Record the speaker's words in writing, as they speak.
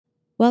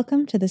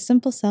Welcome to the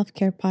Simple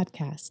Self-Care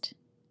Podcast,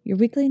 your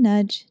weekly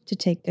nudge to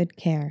take good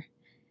care.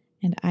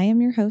 And I am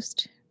your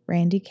host,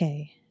 Randy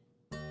Kay.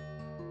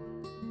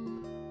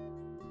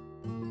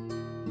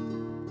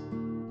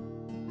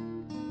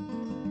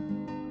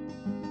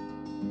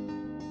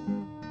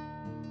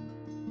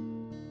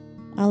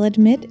 I'll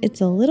admit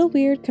it's a little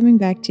weird coming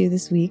back to you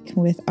this week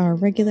with our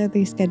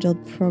regularly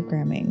scheduled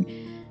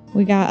programming.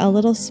 We got a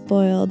little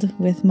spoiled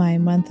with my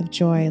month of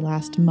joy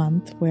last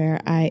month, where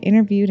I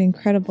interviewed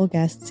incredible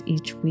guests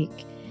each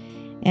week.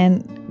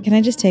 And can I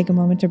just take a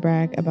moment to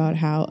brag about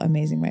how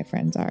amazing my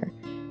friends are?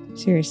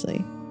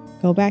 Seriously,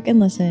 go back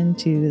and listen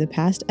to the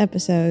past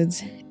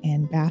episodes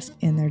and bask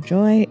in their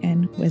joy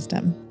and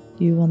wisdom.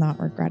 You will not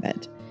regret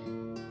it.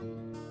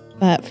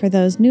 But for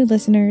those new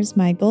listeners,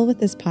 my goal with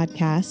this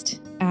podcast,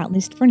 at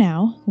least for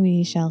now,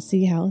 we shall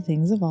see how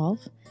things evolve,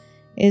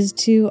 is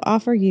to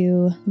offer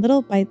you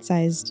little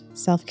bite-sized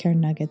self-care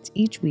nuggets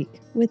each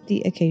week with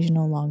the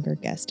occasional longer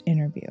guest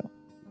interview.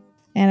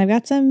 And I've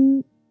got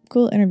some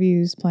cool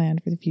interviews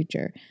planned for the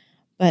future.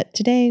 But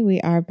today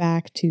we are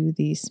back to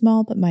the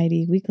small but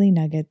mighty weekly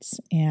nuggets,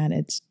 and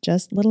it's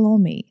just little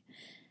old me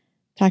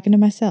talking to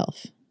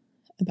myself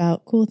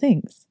about cool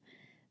things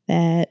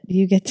that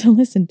you get to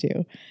listen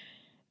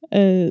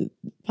to.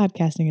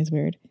 Podcasting is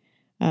weird.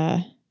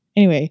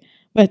 Anyway,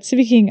 but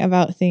speaking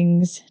about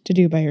things to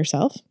do by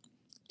yourself,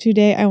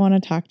 today I want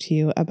to talk to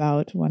you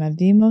about one of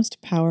the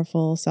most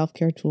powerful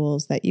self-care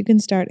tools that you can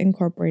start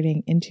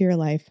incorporating into your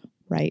life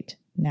right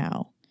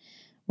now,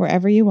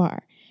 wherever you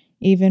are,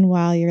 even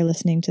while you're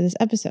listening to this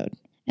episode.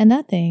 And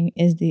that thing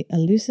is the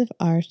elusive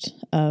art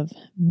of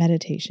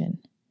meditation.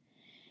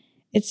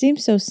 It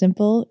seems so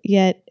simple,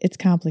 yet it's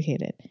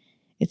complicated.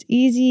 It's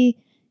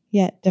easy,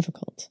 yet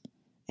difficult.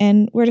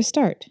 And where to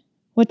start?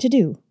 What to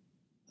do?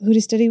 Who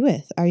to study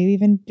with? Are you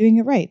even doing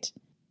it right?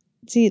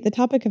 See, the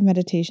topic of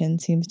meditation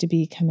seems to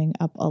be coming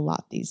up a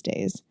lot these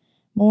days.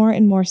 More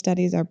and more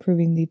studies are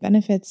proving the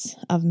benefits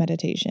of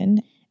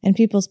meditation, and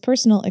people's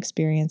personal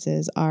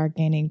experiences are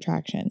gaining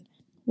traction.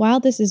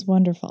 While this is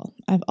wonderful,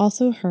 I've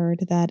also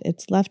heard that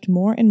it's left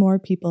more and more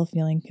people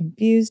feeling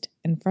confused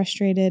and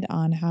frustrated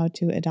on how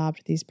to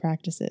adopt these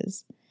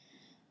practices.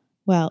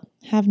 Well,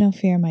 have no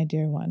fear, my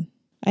dear one.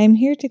 I am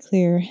here to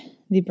clear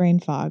the brain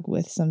fog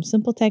with some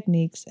simple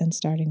techniques and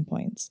starting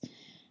points.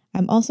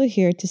 I'm also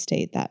here to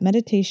state that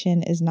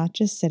meditation is not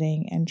just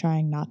sitting and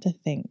trying not to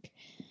think.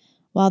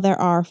 While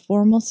there are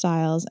formal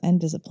styles and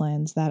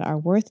disciplines that are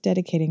worth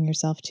dedicating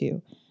yourself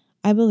to,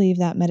 I believe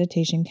that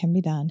meditation can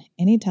be done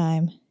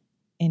anytime,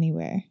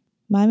 anywhere.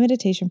 My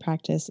meditation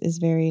practice is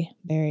very,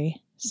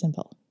 very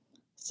simple.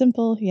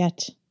 Simple,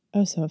 yet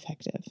oh so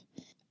effective.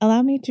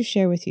 Allow me to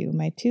share with you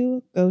my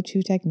two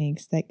go-to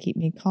techniques that keep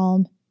me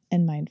calm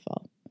and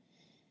mindful.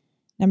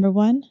 Number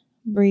 1,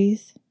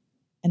 breathe.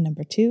 And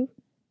number 2,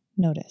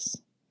 notice.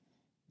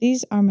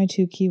 These are my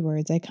two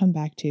keywords I come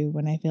back to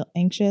when I feel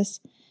anxious,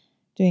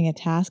 doing a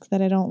task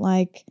that I don't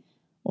like,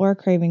 or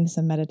craving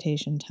some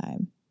meditation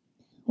time.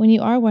 When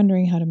you are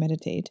wondering how to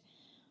meditate,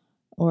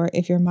 or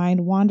if your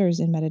mind wanders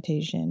in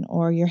meditation,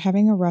 or you're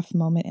having a rough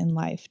moment in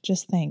life,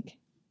 just think,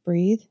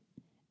 breathe,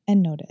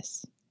 and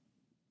notice.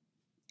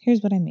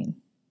 Here's what I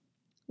mean.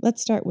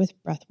 Let's start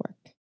with breath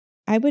work.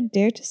 I would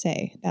dare to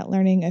say that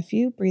learning a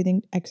few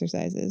breathing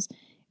exercises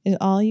is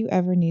all you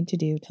ever need to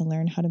do to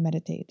learn how to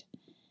meditate.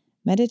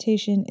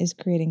 Meditation is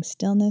creating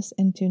stillness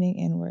and tuning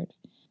inward.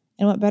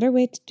 And what better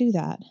way to do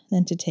that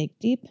than to take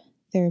deep,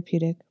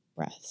 therapeutic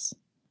breaths?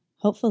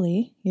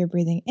 Hopefully, you're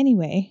breathing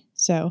anyway,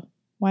 so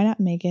why not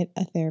make it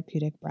a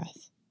therapeutic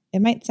breath?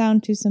 It might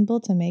sound too simple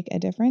to make a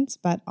difference,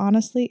 but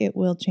honestly, it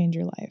will change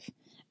your life.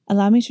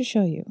 Allow me to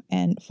show you,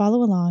 and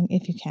follow along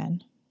if you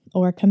can,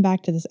 or come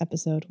back to this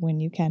episode when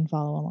you can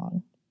follow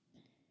along.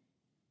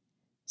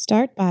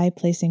 Start by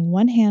placing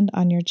one hand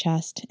on your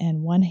chest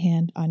and one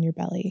hand on your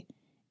belly,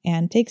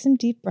 and take some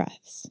deep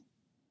breaths.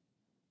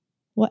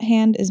 What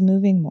hand is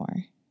moving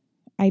more?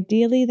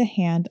 Ideally, the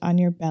hand on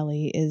your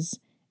belly is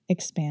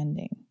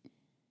expanding,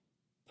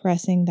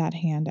 pressing that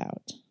hand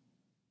out.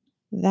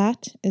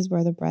 That is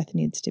where the breath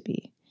needs to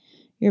be.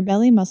 Your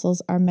belly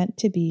muscles are meant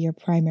to be your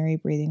primary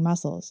breathing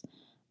muscles,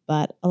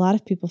 but a lot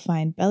of people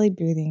find belly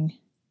breathing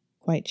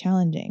quite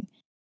challenging.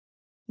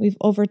 We've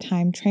over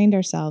time trained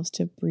ourselves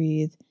to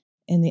breathe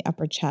in the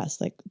upper chest,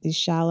 like these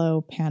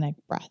shallow panic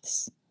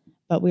breaths,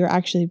 but we were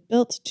actually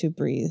built to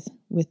breathe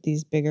with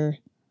these bigger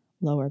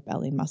lower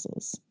belly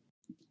muscles.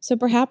 So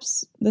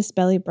perhaps this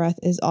belly breath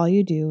is all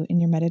you do in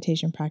your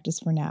meditation practice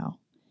for now.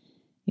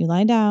 You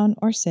lie down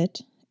or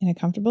sit in a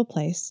comfortable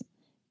place,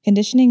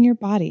 conditioning your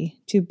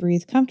body to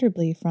breathe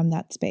comfortably from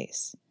that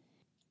space.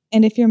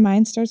 And if your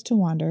mind starts to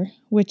wander,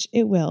 which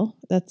it will,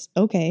 that's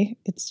okay,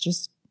 it's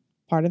just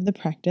part of the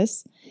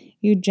practice,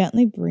 you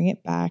gently bring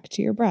it back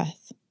to your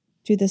breath,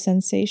 to the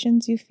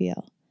sensations you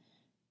feel,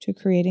 to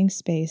creating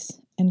space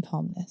and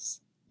calmness.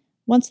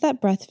 Once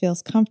that breath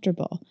feels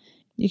comfortable,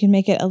 you can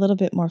make it a little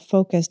bit more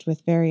focused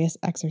with various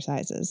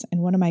exercises,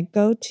 and one of my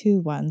go-to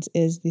ones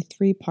is the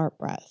 3-part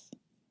breath.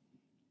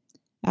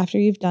 After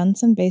you've done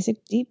some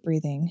basic deep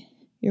breathing,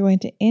 you're going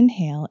to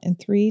inhale in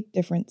 3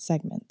 different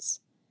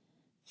segments.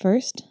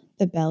 First,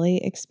 the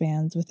belly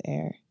expands with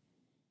air,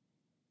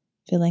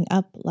 filling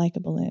up like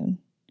a balloon.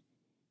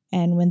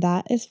 And when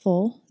that is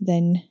full,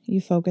 then you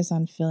focus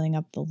on filling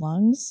up the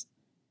lungs,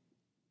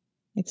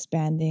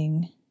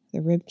 expanding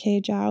the rib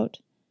cage out.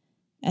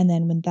 And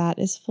then when that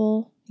is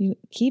full, you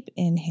keep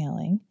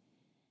inhaling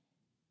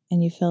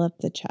and you fill up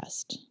the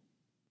chest.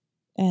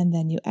 And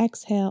then you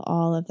exhale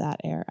all of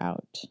that air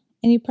out.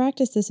 And you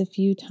practice this a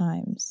few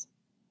times.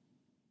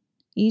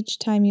 Each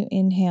time you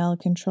inhale,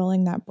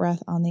 controlling that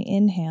breath on the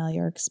inhale,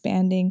 you're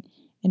expanding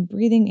and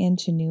breathing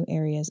into new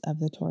areas of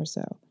the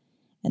torso.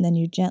 And then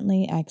you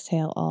gently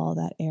exhale all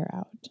that air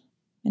out.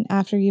 And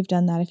after you've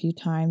done that a few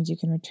times, you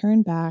can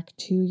return back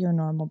to your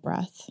normal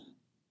breath.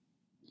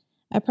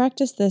 I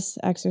practice this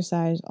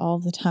exercise all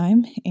the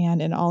time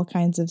and in all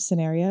kinds of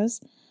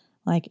scenarios,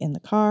 like in the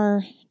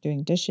car,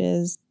 doing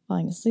dishes,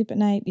 falling asleep at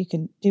night. You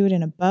can do it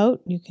in a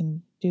boat. You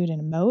can do it in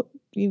a moat.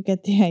 You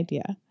get the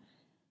idea.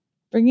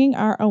 Bringing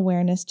our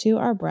awareness to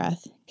our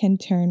breath can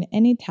turn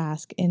any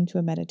task into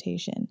a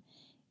meditation,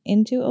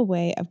 into a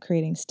way of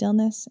creating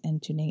stillness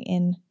and tuning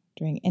in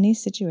during any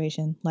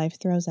situation life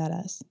throws at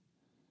us.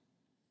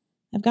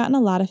 I've gotten a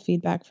lot of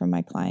feedback from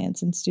my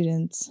clients and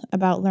students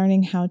about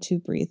learning how to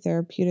breathe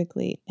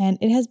therapeutically, and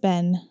it has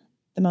been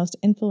the most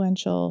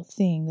influential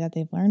thing that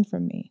they've learned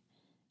from me.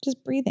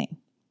 Just breathing.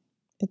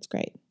 It's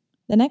great.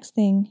 The next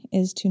thing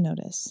is to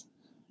notice.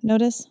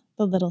 Notice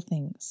the little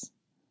things.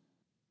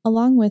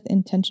 Along with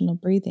intentional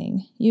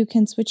breathing, you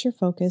can switch your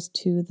focus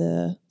to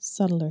the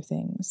subtler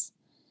things.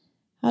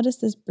 How does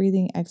this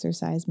breathing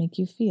exercise make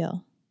you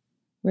feel?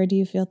 Where do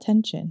you feel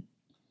tension?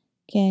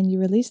 Can you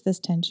release this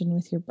tension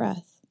with your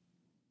breath?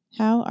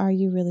 How are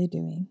you really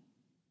doing?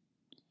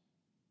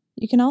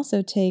 You can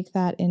also take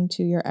that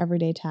into your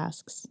everyday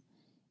tasks.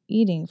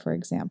 Eating, for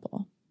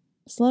example.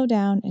 Slow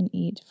down and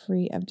eat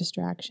free of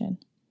distraction.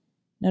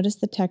 Notice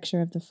the texture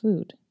of the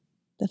food,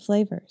 the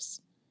flavors,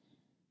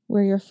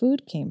 where your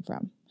food came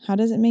from. How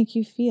does it make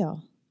you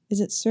feel? Is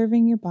it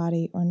serving your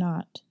body or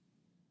not?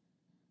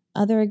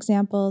 Other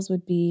examples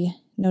would be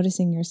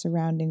noticing your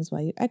surroundings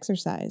while you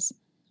exercise.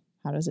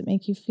 How does it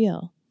make you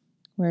feel?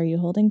 Where are you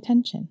holding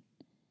tension?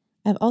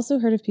 I've also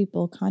heard of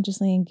people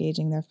consciously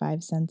engaging their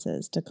 5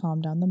 senses to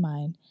calm down the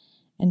mind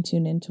and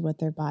tune into what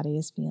their body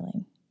is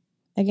feeling.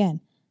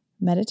 Again,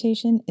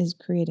 meditation is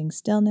creating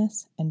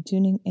stillness and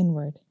tuning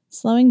inward.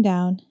 Slowing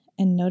down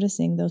and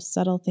noticing those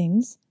subtle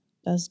things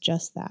does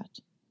just that.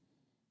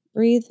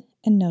 Breathe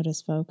and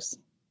notice, folks.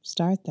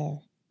 Start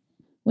there.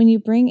 When you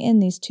bring in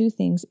these 2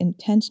 things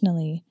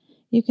intentionally,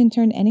 you can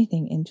turn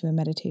anything into a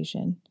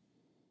meditation.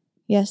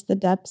 Yes, the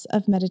depths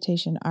of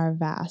meditation are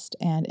vast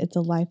and it's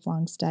a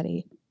lifelong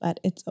study, but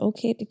it's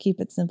okay to keep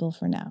it simple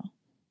for now.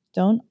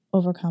 Don't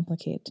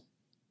overcomplicate.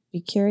 Be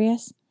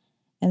curious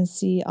and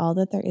see all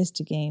that there is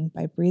to gain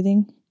by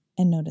breathing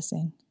and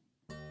noticing.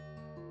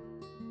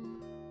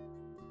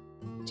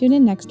 Tune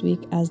in next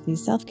week as the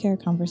self-care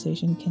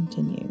conversation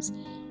continues.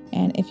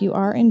 And if you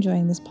are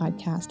enjoying this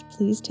podcast,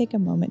 please take a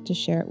moment to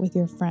share it with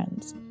your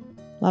friends,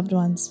 loved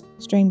ones,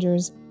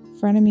 strangers,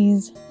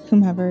 frenemies,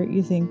 whomever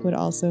you think would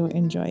also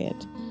enjoy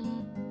it.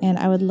 And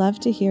I would love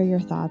to hear your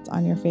thoughts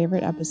on your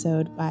favorite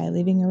episode by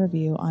leaving a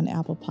review on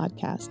Apple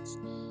Podcasts.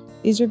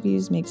 These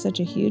reviews make such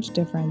a huge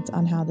difference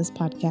on how this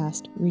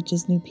podcast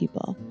reaches new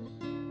people.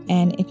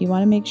 And if you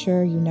want to make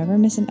sure you never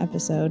miss an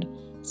episode,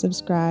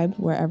 subscribe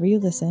wherever you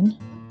listen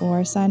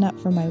or sign up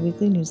for my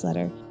weekly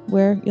newsletter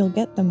where you'll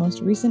get the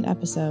most recent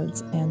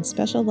episodes and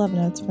special love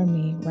notes from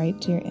me right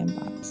to your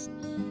inbox.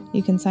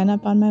 You can sign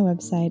up on my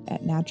website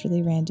at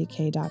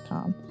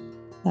naturallyrandik.com.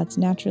 That's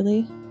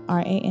naturally,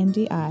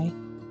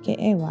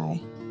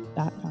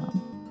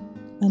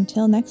 RANDIKAY.com.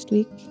 Until next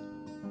week,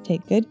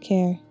 take good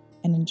care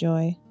and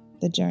enjoy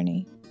the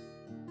journey.